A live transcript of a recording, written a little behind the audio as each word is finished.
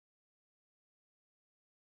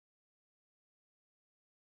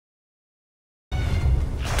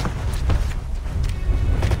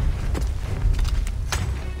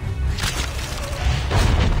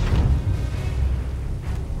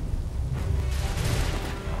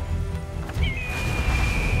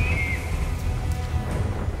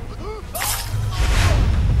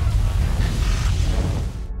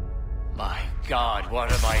God, what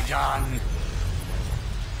have I done?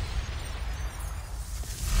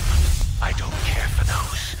 I don't care for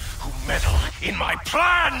those who meddle in my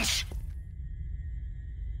plans!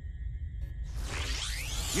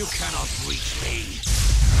 You cannot reach me.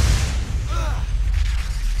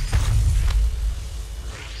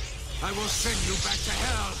 I will send you back to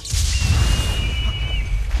hell.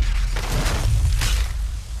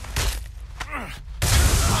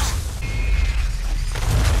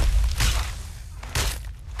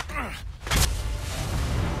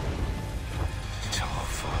 It's all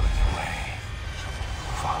falling away.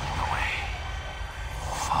 Falling away.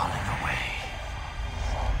 Falling away.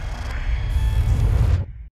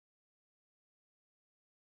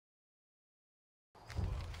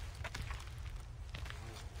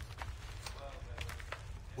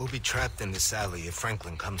 We'll be trapped in this alley if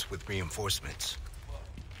Franklin comes with reinforcements.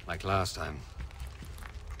 Like last time.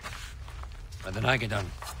 When did I get done?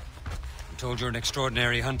 I'm told you're an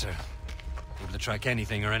extraordinary hunter. Able to track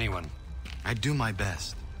anything or anyone. I do my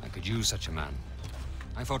best. I could use such a man.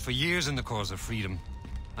 I fought for years in the cause of freedom.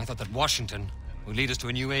 I thought that Washington would lead us to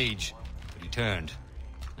a new age. But he turned.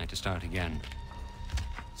 I had to start again.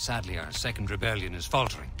 Sadly, our second rebellion is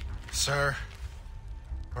faltering. Sir,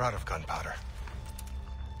 we're out of gunpowder.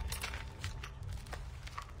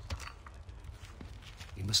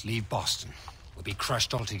 We must leave Boston. We'll be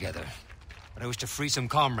crushed altogether. But I wish to free some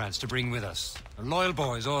comrades to bring with us. They're loyal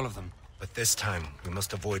boys, all of them. But this time, we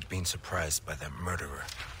must avoid being surprised by that murderer,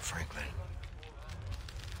 Franklin.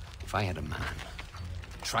 If I had a man,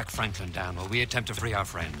 track Franklin down while we attempt to free our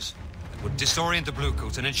friends, it would disorient the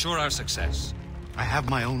Bluecoats and ensure our success. I have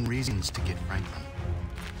my own reasons to get Franklin.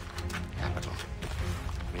 Capital.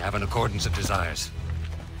 We have an accordance of desires.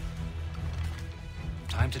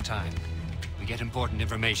 From time to time, we get important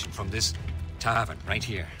information from this tavern right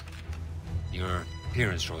here. Your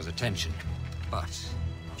appearance draws attention, but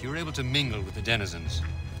if you're able to mingle with the denizens,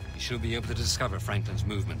 you should be able to discover Franklin's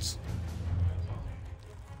movements.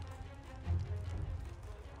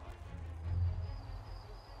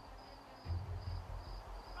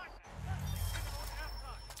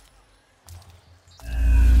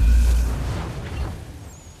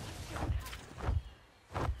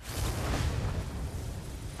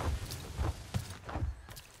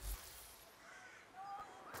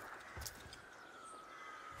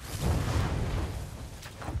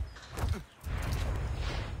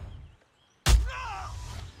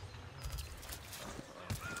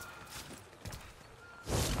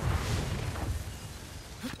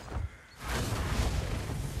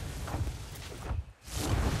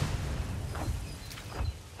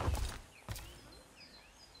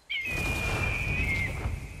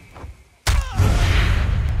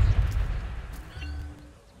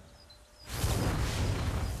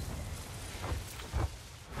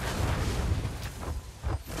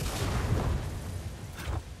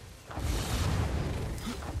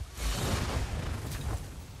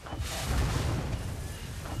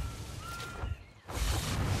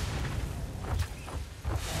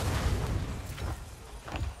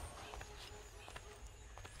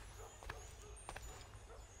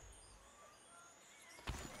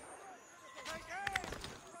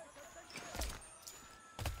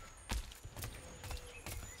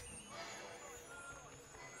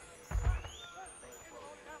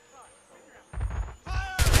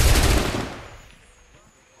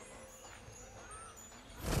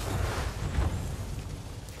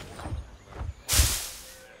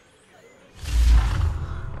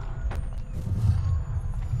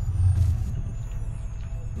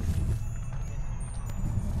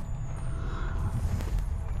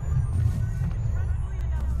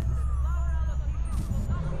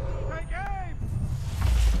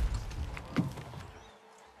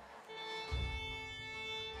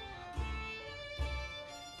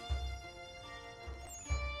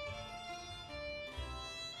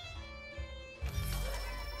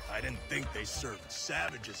 I didn't think they served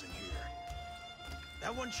savages in here.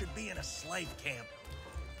 That one should be in a slave camp.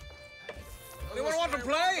 Anyone want to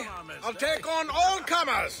play? I'll take on all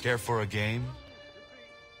comers! Care for a game?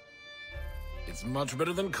 It's much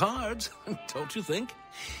better than cards, don't you think?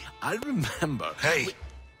 I remember... Hey!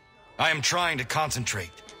 I am trying to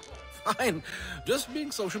concentrate. Fine. Just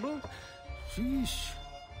being sociable. Sheesh.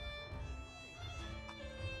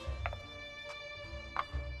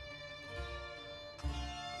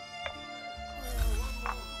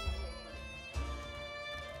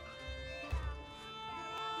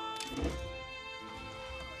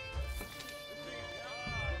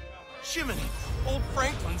 Jiminy, old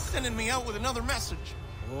Franklin's sending me out with another message.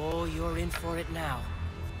 Oh, you're in for it now.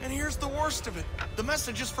 And here's the worst of it. The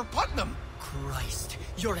message is for Putnam. Christ,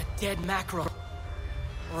 you're a dead mackerel.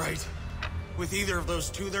 Right. With either of those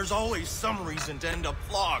two, there's always some reason to end up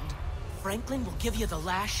flogged. Franklin will give you the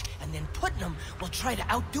lash, and then Putnam will try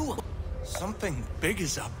to outdo him. Something big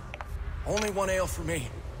is up. Only one ale for me.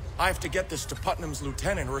 I have to get this to Putnam's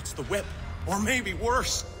lieutenant or it's the whip. Or maybe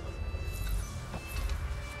worse.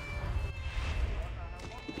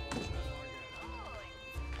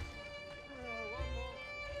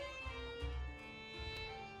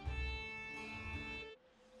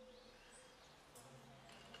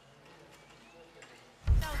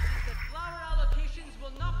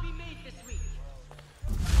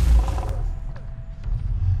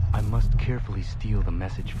 I must carefully steal the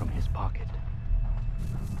message from his pocket.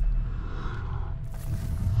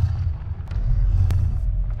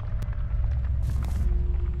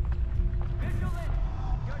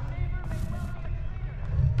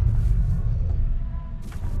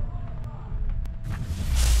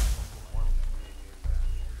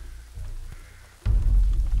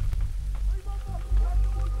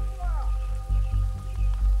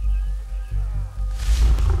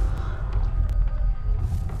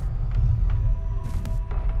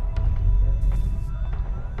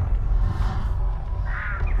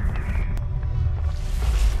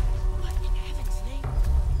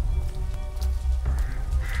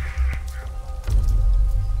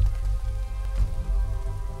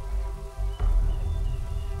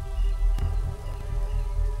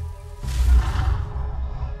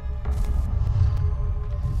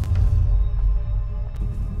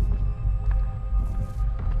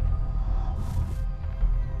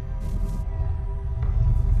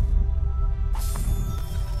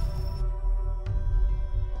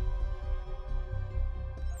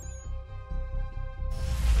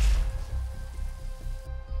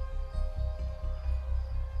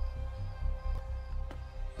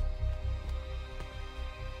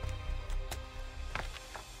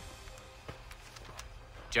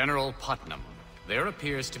 General Putnam, there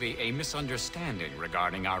appears to be a misunderstanding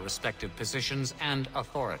regarding our respective positions and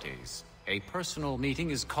authorities. A personal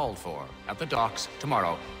meeting is called for at the docks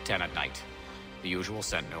tomorrow, 10 at night. The usual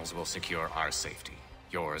sentinels will secure our safety.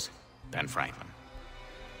 Yours, Ben Franklin.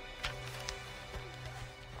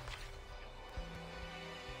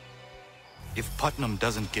 If Putnam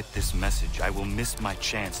doesn't get this message, I will miss my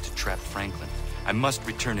chance to trap Franklin. I must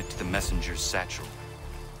return it to the messenger's satchel.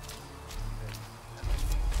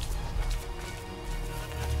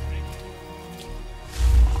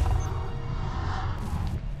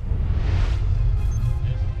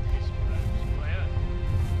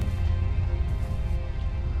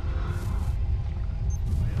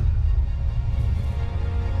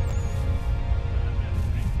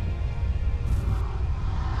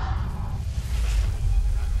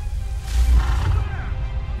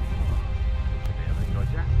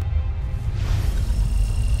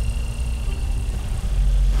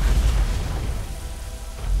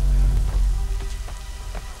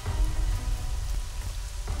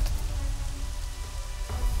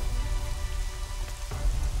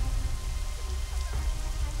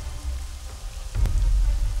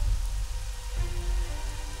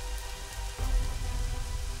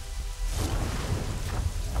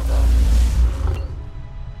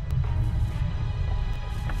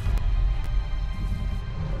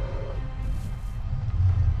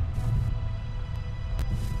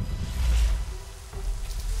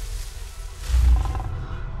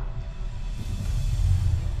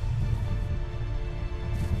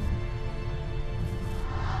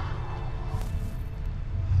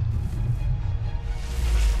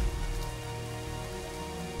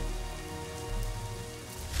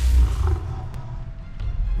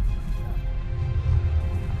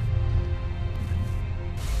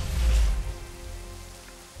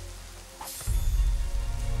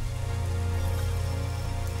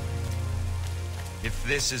 If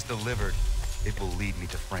this is delivered, it will lead me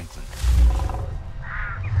to Franklin.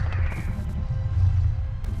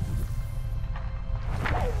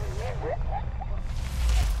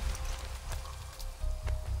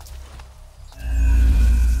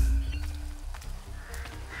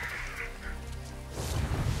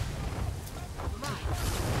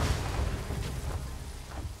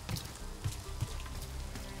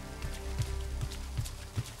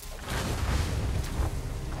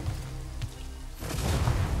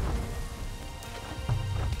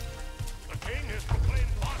 The king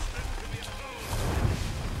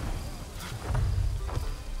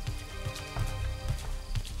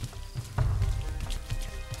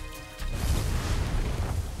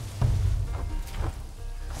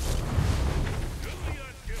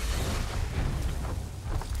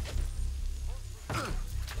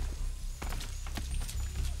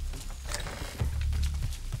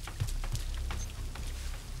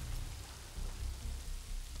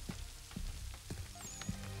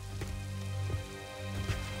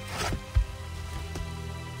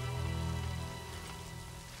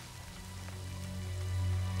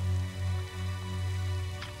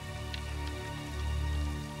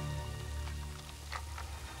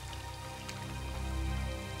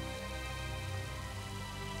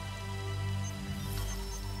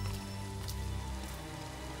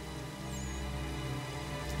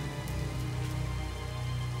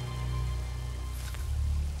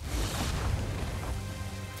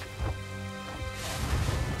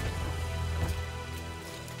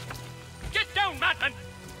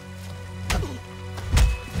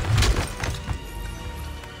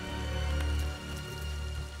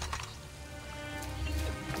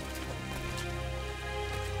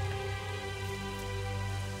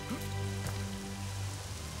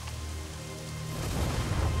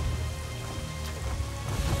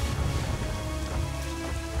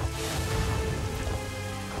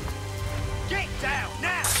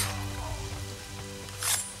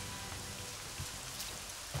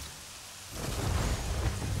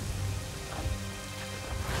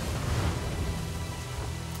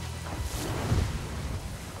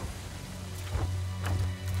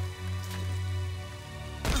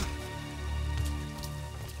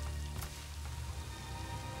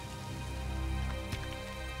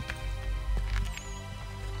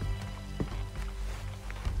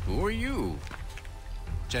are you?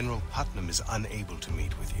 General Putnam is unable to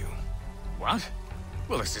meet with you. What?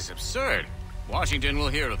 Well, this is absurd. Washington will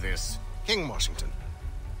hear of this. King Washington.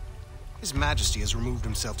 His Majesty has removed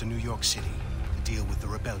himself to New York City to deal with the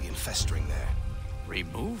rebellion festering there.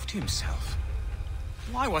 Removed himself?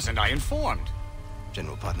 Why wasn't I informed?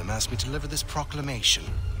 General Putnam asked me to deliver this proclamation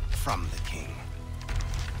from the king.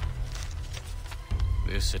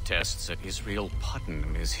 This attests that Israel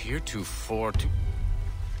Putnam is heretofore to...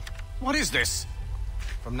 What is this?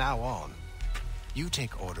 From now on, you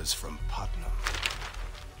take orders from Putnam.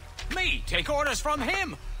 Me take orders from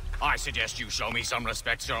him? I suggest you show me some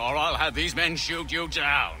respect, sir, or I'll have these men shoot you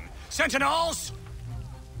down. Sentinels!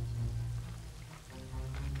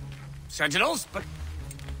 Sentinels? But...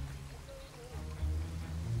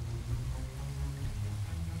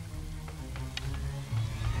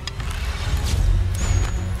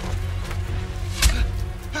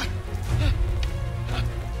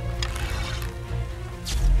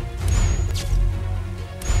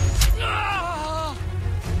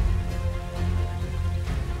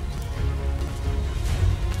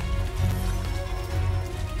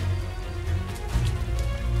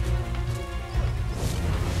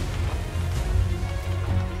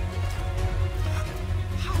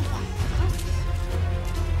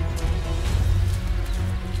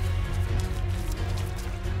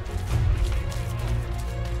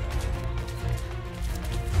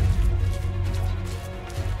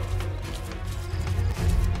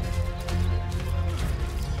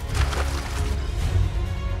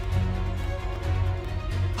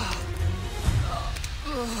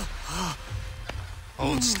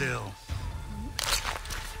 Hold still.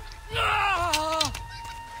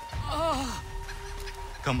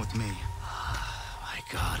 Come with me. My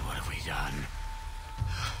God, what have we done?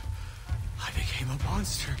 I became a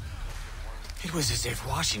monster. It was as if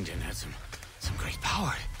Washington had some great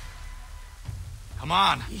power. Come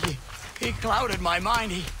on. He clouded my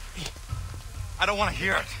mind. I don't want to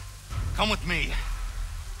hear it. Come with me.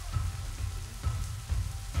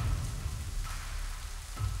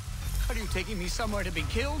 Are you taking me somewhere to be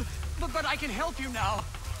killed? But I can help you now.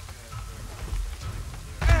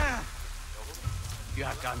 You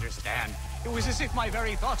have to understand. It was as if my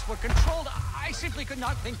very thoughts were controlled. I simply could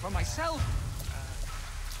not think for myself.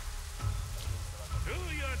 Do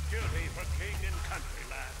your duty for king and country,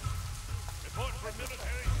 lad. Report for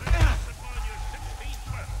military service upon your 16th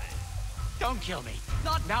birthday. Don't kill me.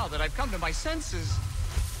 Not now that I've come to my senses.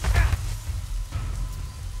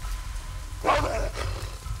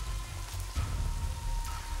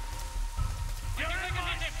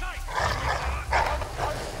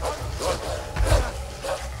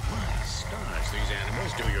 Stars, these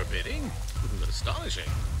animals do your bidding. But astonishing.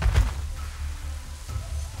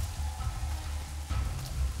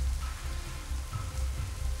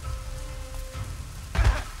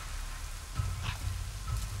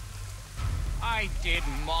 I did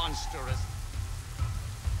monstrous.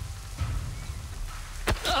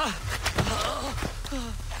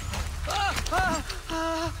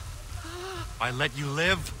 I let you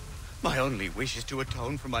live? My only wish is to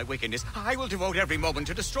atone for my wickedness. I will devote every moment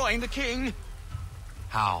to destroying the king.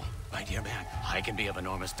 How? My dear man, I can be of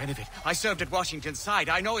enormous benefit. I served at Washington's side.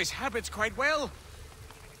 I know his habits quite well.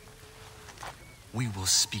 We will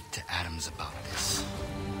speak to Adams about this.